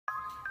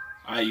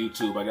Alright,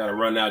 YouTube, I gotta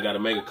run out, gotta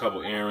make a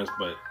couple errands,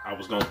 but I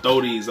was gonna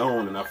throw these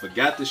on and I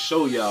forgot to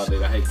show y'all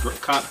that I had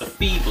caught the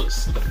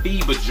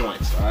FIBA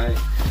joints, alright?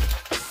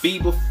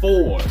 FIBA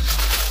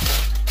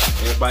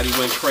 4s. Everybody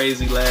went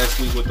crazy last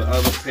week with the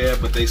other pair,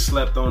 but they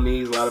slept on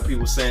these. A lot of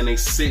people saying they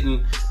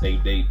sitting,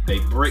 they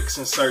bricks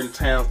in certain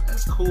towns.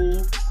 That's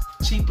cool,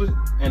 cheaper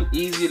and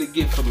easier to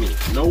get for me.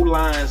 No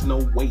lines,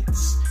 no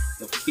weights.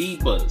 The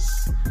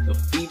FIBAs, the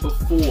FIBA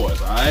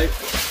 4s, alright?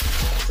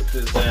 Put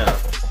this down.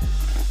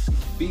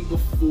 FIBA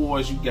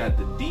 4s, you got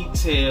the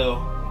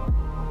detail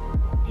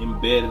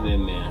embedded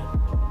in there.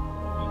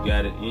 You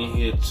got it in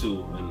here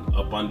too, and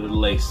up under the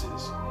laces.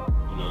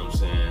 You know what I'm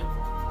saying?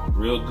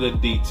 Real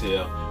good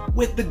detail.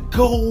 With the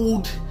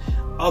gold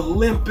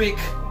Olympic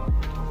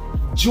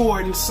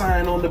Jordan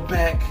sign on the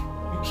back.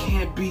 You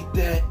can't beat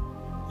that.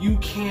 You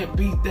can't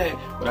beat that.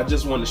 But I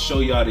just wanted to show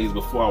y'all these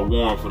before I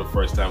wore them for the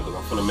first time, because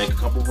I'm gonna make a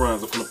couple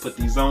runs. I'm gonna put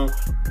these on.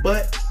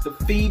 But the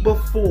FIBA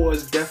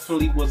 4s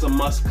definitely was a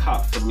must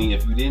cop for me.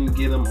 If you didn't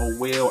get them, oh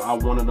well, I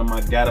wanted them,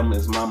 I got them,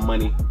 it's my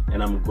money,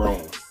 and I'm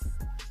grown.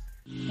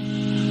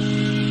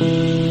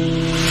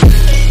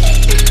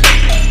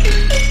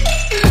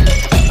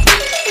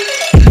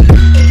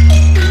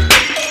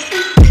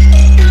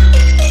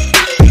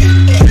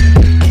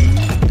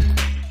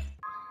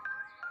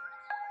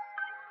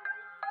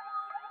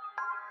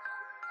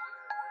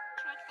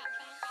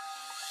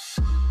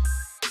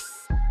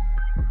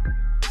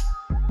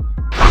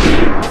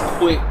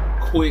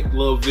 Quick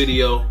little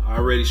video. I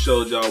already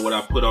showed y'all what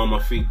I put on my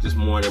feet this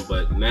morning,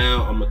 but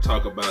now I'm gonna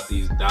talk about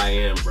these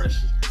Diane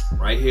brushes.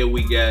 Right here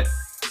we got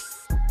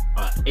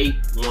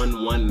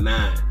 8119.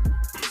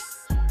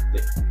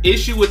 The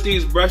issue with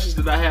these brushes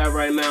that I have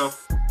right now,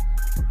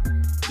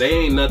 they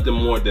ain't nothing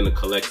more than a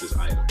collector's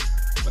item.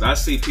 But I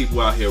see people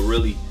out here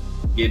really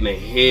getting a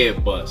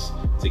head bust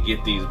to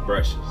get these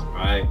brushes,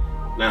 alright?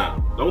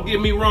 Now, don't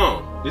get me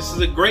wrong, this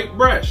is a great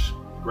brush.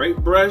 Great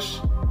brush.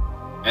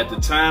 At the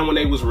time when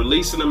they was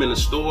releasing them in the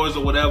stores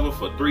or whatever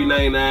for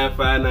 $3.99,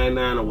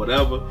 $5.99 or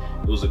whatever,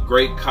 it was a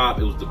great cop.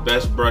 It was the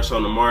best brush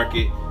on the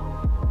market.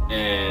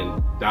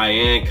 And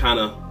Diane kind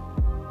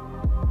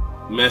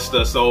of messed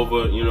us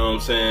over, you know what I'm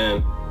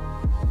saying?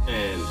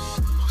 And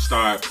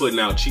started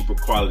putting out cheaper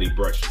quality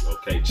brushes,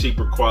 okay?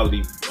 Cheaper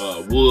quality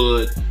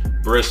wood,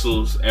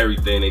 bristles,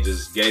 everything. They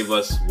just gave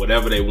us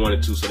whatever they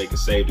wanted to so they could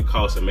save the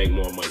cost and make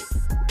more money,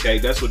 okay?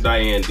 That's what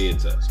Diane did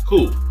to us.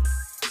 Cool.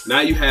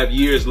 Now you have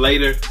years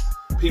later,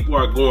 people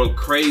are going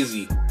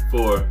crazy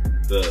for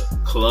the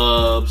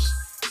clubs,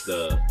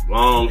 the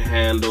long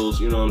handles,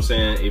 you know what I'm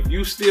saying? If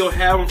you still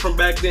have them from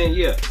back then,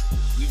 yeah,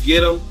 you get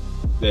them.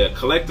 They're a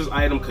collector's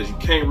item because you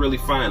can't really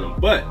find them.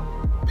 But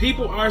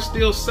people are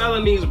still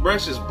selling these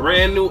brushes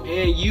brand new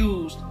and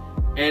used,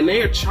 and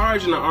they are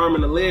charging an arm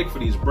and a leg for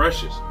these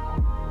brushes.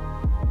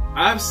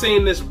 I've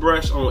seen this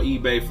brush on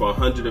eBay for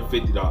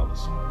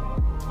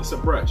 $150. It's a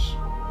brush.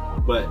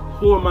 But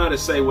who am I to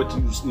say what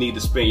you need to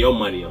spend your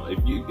money on?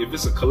 If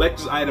it's a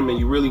collector's item and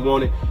you really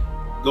want it,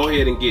 go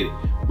ahead and get it.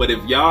 But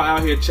if y'all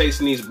out here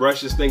chasing these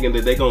brushes thinking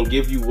that they're gonna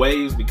give you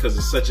waves because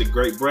it's such a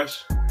great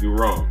brush, you're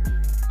wrong.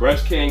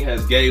 Brush King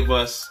has gave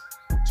us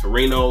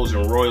Torinos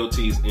and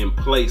royalties in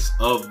place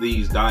of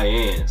these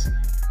Dianes.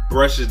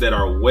 Brushes that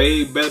are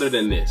way better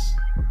than this.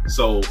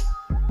 So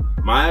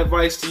my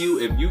advice to you,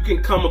 if you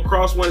can come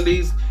across one of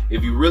these,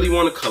 if you really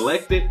want to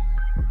collect it,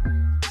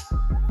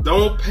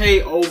 don't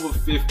pay over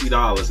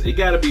 $50. It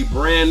gotta be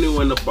brand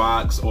new in the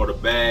box or the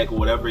bag or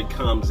whatever it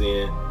comes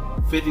in.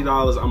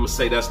 $50, I'm gonna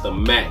say that's the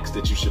max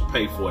that you should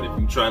pay for it if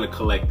you're trying to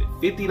collect it.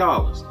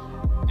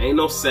 $50. Ain't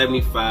no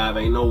 75,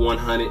 ain't no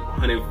 100,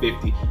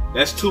 150.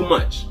 That's too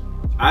much.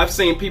 I've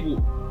seen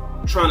people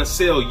trying to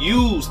sell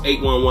used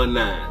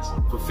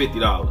 8119s for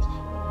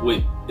 $50.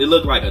 With it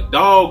looked like a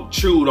dog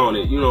chewed on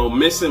it, you know,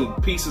 missing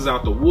pieces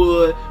out the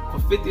wood for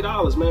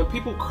 $50, man.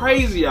 People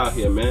crazy out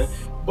here, man.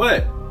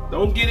 But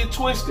don't get it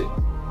twisted.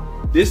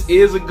 This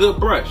is a good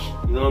brush.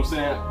 You know what I'm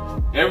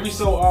saying? Every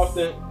so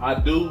often, I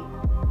do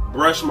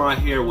brush my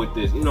hair with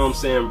this. You know what I'm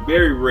saying?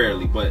 Very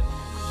rarely, but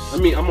I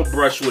mean, I'm gonna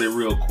brush with it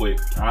real quick.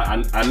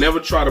 I never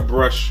try to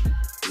brush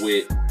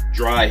with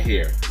dry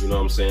hair. You know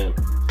what I'm saying?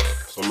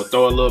 So I'm gonna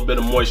throw a little bit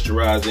of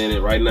moisturizer in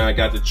it. Right now, I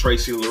got the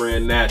Tracy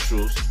Loren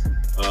Naturals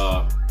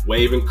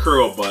Wave and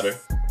Curl Butter.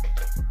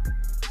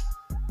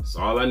 That's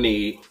all I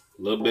need.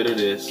 A little bit of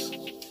this.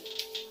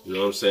 You know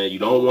what I'm saying? You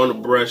don't want to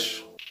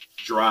brush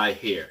dry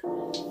hair.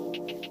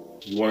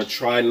 You want to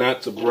try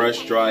not to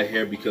brush dry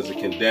hair because it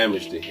can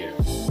damage the hair.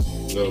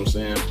 You know what I'm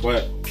saying?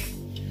 But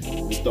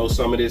let's throw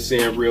some of this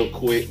in real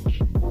quick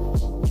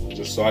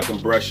just so I can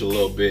brush a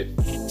little bit.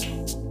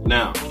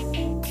 Now,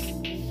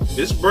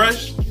 this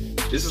brush,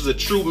 this is a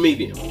true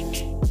medium.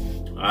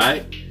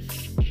 Alright?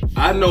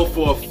 I know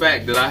for a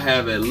fact that I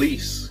have at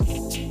least,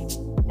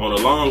 on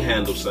the long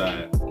handle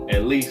side,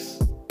 at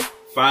least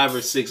 5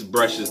 or 6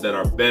 brushes that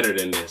are better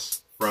than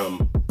this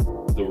from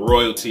the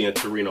Royalty and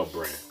Torino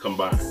brand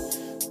combined.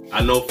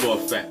 I know for a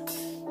fact.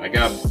 I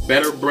got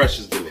better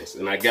brushes than this,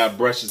 and I got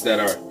brushes that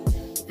are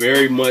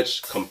very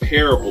much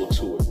comparable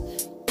to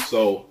it.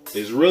 So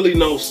there's really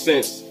no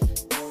sense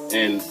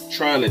and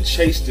trying to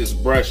chase this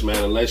brush,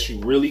 man, unless you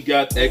really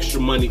got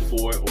extra money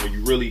for it, or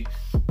you really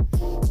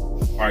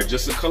are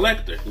just a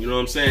collector. You know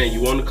what I'm saying?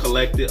 You want to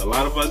collect it. A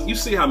lot of us, you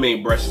see how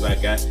many brushes I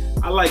got.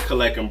 I like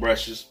collecting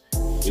brushes.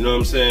 You know what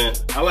I'm saying?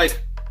 I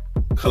like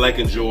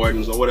collecting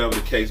Jordans or whatever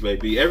the case may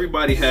be.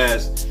 Everybody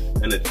has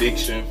an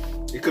addiction.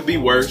 It could be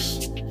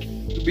worse.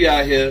 You could be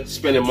out here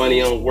spending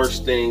money on worse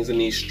things in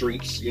these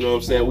streets. You know what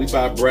I'm saying? We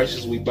buy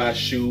brushes, we buy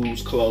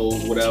shoes,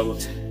 clothes, whatever.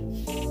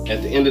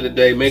 At the end of the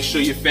day, make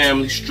sure your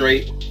family's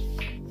straight.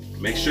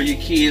 Make sure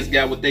your kids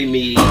got what they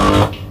need.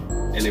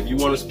 And if you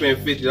want to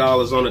spend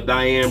 $50 on a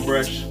Diane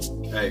brush,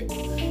 hey,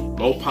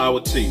 more power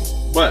to you.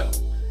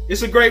 But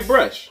it's a great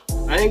brush.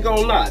 I ain't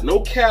gonna lie. No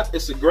cap,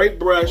 it's a great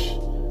brush.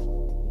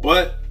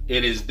 But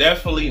it is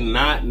definitely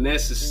not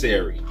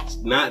necessary. It's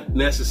not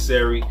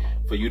necessary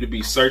for you to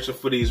be searching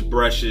for these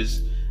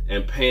brushes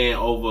and paying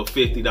over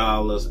 $50,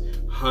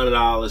 $100,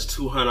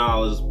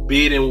 $200,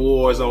 bidding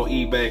wars on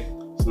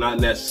eBay. It's not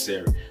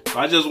necessary. So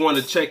I just want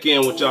to check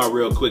in with y'all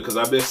real quick, because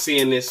I've been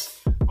seeing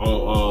this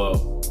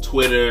on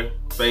Twitter,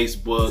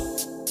 Facebook,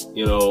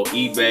 you know,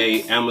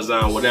 eBay,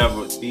 Amazon,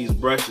 whatever, these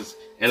brushes.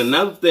 And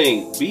another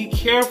thing, be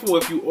careful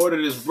if you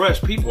order this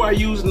brush. People are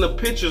using the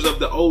pictures of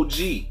the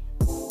OG,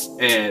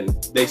 and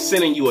they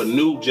sending you a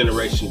new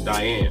generation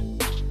Diane.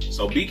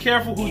 So be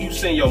careful who you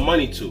send your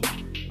money to.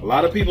 A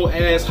lot of people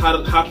ask,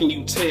 how can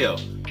you tell?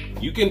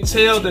 You can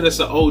tell that it's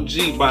an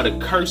OG by the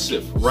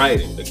cursive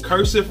writing. The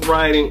cursive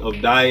writing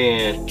of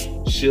Diane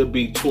should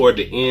be toward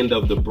the end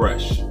of the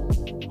brush.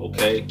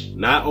 Okay,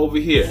 not over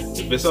here.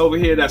 If it's over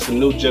here, that's a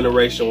new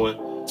generation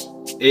one.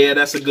 Yeah,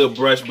 that's a good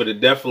brush, but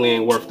it definitely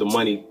ain't worth the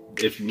money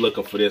if you're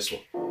looking for this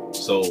one.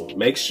 So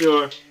make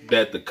sure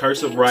that the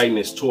cursive writing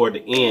is toward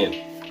the end.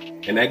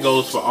 And that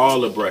goes for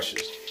all the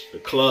brushes. The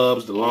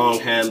clubs, the long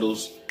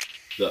handles,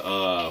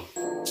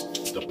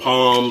 the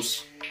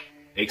palms,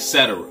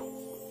 etc.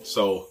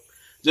 So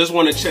just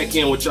want to check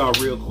in with y'all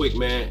real quick,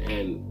 man,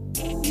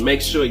 and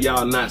make sure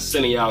y'all not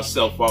sending y'all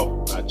self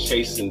off by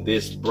chasing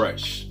this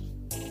brush.